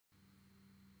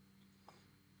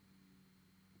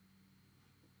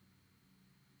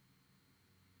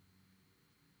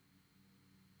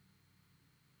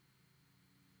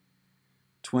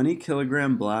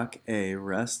20-kilogram block A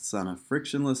rests on a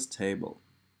frictionless table.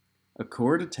 A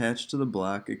cord attached to the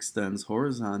block extends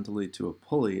horizontally to a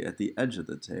pulley at the edge of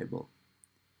the table.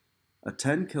 A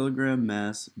 10-kilogram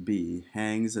mass B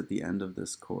hangs at the end of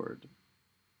this cord.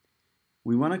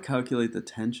 We want to calculate the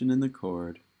tension in the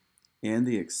cord and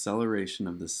the acceleration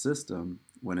of the system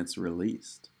when it's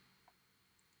released.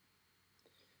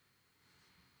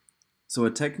 So a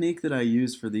technique that I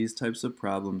use for these types of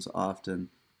problems often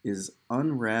is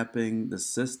unwrapping the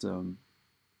system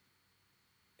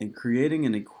and creating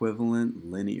an equivalent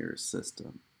linear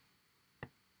system.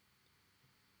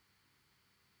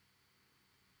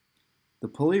 The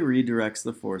pulley redirects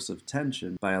the force of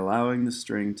tension by allowing the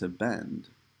string to bend.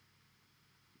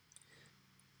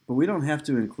 But we don't have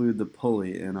to include the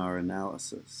pulley in our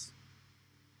analysis.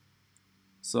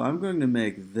 So I'm going to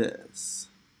make this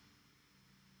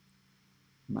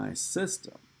my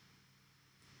system.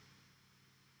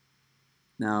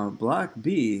 Now, block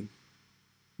B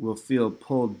will feel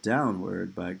pulled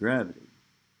downward by gravity.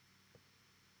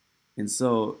 And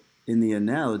so, in the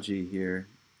analogy here,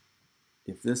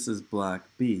 if this is block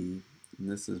B and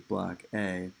this is block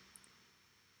A,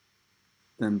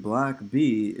 then block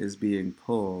B is being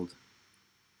pulled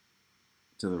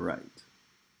to the right.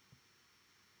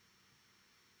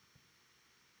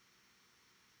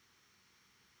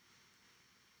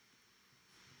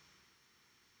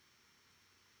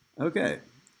 Okay,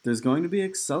 there's going to be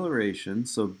acceleration,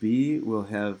 so B will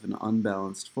have an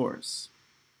unbalanced force.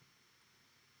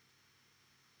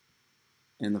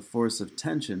 And the force of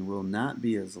tension will not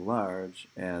be as large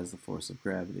as the force of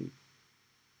gravity.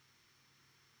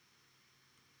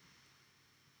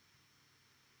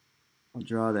 I'll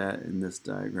draw that in this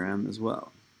diagram as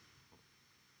well.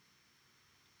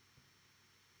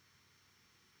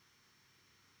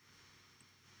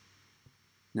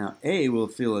 Now A will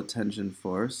feel a tension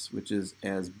force which is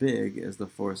as big as the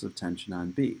force of tension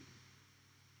on B.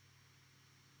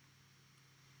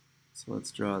 So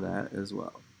let's draw that as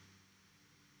well.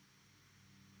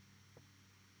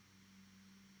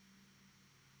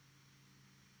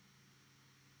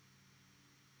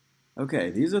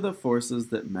 Okay, these are the forces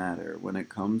that matter when it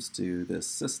comes to this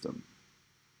system.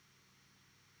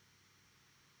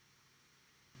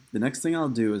 The next thing I'll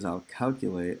do is I'll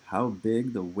calculate how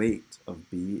big the weight of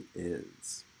B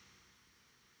is.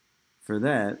 For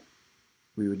that,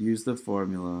 we would use the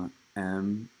formula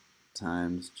M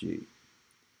times G.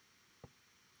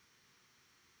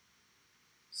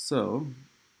 So,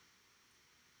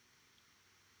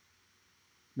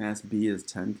 mass B is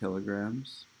 10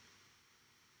 kilograms.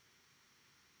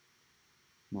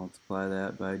 Multiply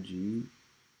that by G.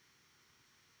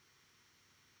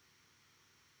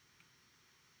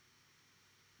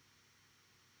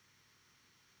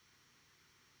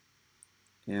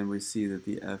 And we see that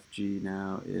the Fg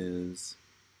now is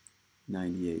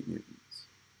 98 newtons.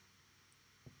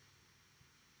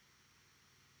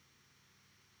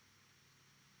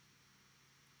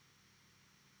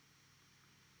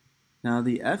 Now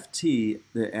the Ft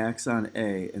that acts on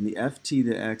A and the Ft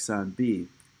that acts on B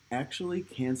actually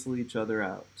cancel each other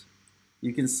out.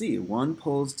 You can see one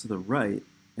pulls to the right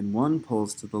and one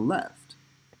pulls to the left.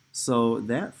 So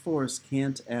that force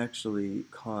can't actually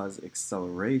cause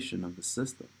acceleration of the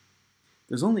system.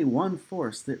 There's only one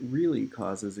force that really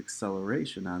causes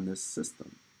acceleration on this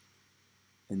system,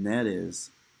 and that is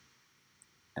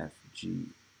Fg.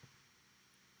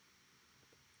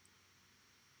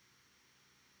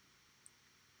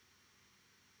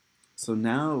 So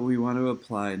now we want to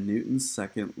apply Newton's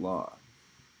second law.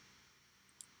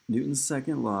 Newton's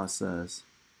second law says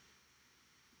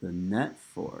the net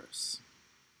force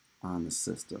on the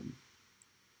system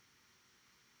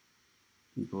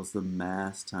equals the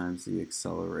mass times the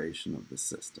acceleration of the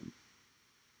system.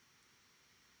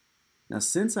 Now,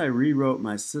 since I rewrote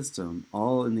my system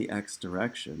all in the x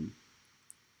direction,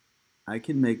 I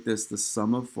can make this the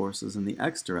sum of forces in the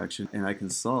x direction, and I can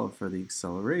solve for the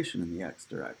acceleration in the x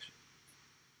direction.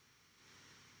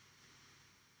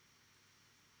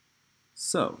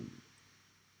 So,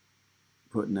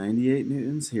 put 98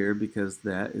 newtons here because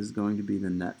that is going to be the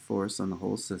net force on the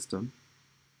whole system.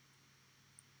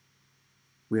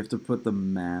 We have to put the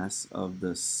mass of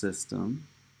the system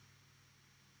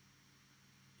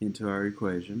into our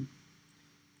equation.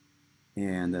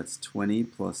 And that's 20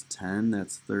 plus 10,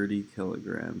 that's 30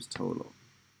 kilograms total.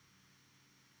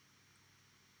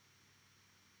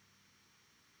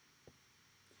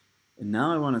 And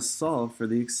now I want to solve for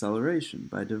the acceleration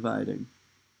by dividing.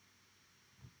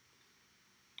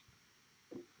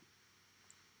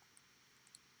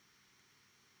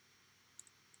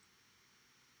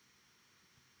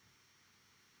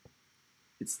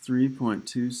 It's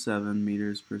 3.27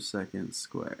 meters per second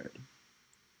squared.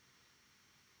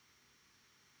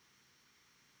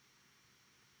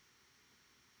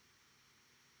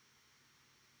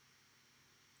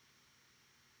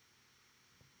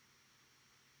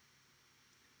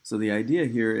 So the idea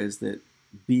here is that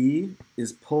B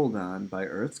is pulled on by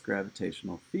Earth's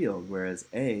gravitational field, whereas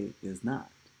A is not.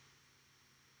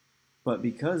 But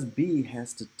because B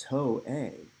has to tow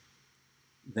A,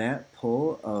 that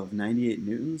pull of 98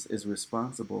 newtons is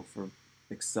responsible for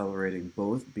accelerating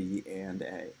both B and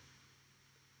A.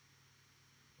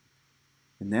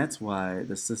 And that's why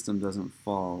the system doesn't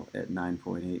fall at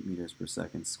 9.8 meters per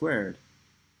second squared.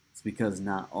 It's because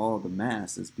not all the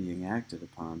mass is being acted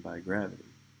upon by gravity.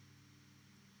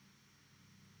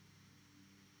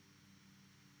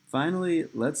 Finally,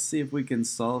 let's see if we can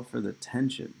solve for the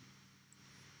tension.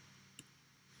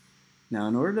 Now,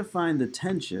 in order to find the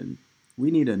tension, we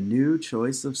need a new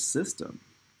choice of system.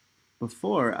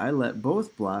 Before, I let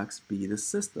both blocks be the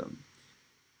system.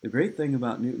 The great thing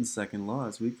about Newton's second law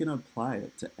is we can apply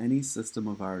it to any system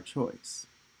of our choice.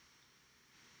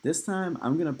 This time,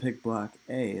 I'm going to pick block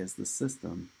A as the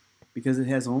system because it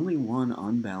has only one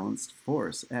unbalanced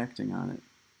force acting on it.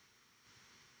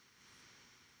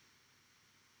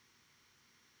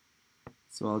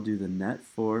 So I'll do the net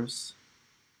force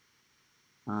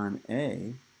on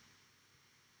A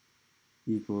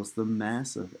equals the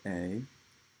mass of A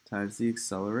times the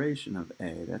acceleration of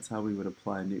A. That's how we would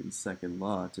apply Newton's second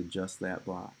law to just that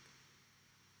block.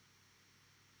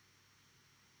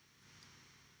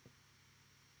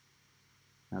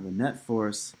 Now the net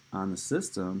force on the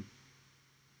system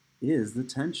is the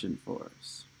tension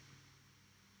force,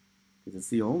 because it's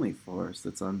the only force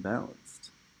that's unbalanced.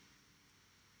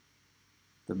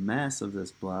 The mass of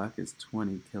this block is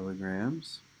 20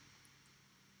 kilograms.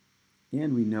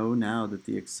 And we know now that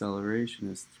the acceleration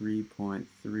is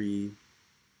 3.3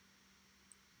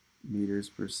 meters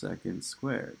per second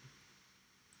squared.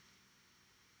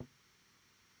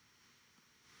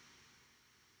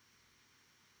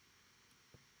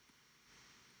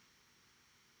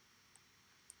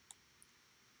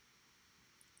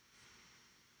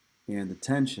 And the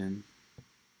tension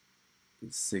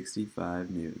is 65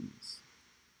 newtons.